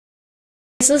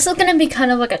So this is going to be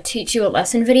kind of like a teach you a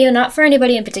lesson video, not for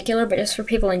anybody in particular, but just for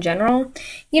people in general.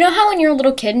 You know how when you're a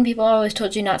little kid and people always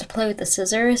told you not to play with the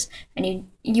scissors, and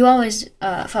you always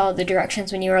followed the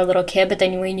directions when you were a little kid, but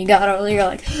then when you got older, you're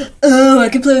like, oh, I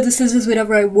can play with the scissors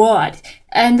whenever I want.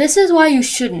 And this is why you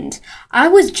shouldn't. I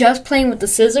was just playing with the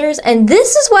scissors, and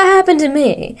this is what happened to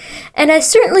me. And I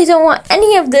certainly don't want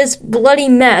any of this bloody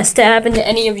mess to happen to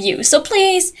any of you. So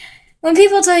please, when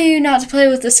people tell you not to play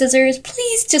with the scissors,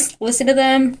 please just listen to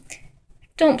them.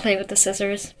 Don't play with the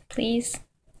scissors, please.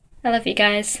 I love you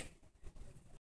guys.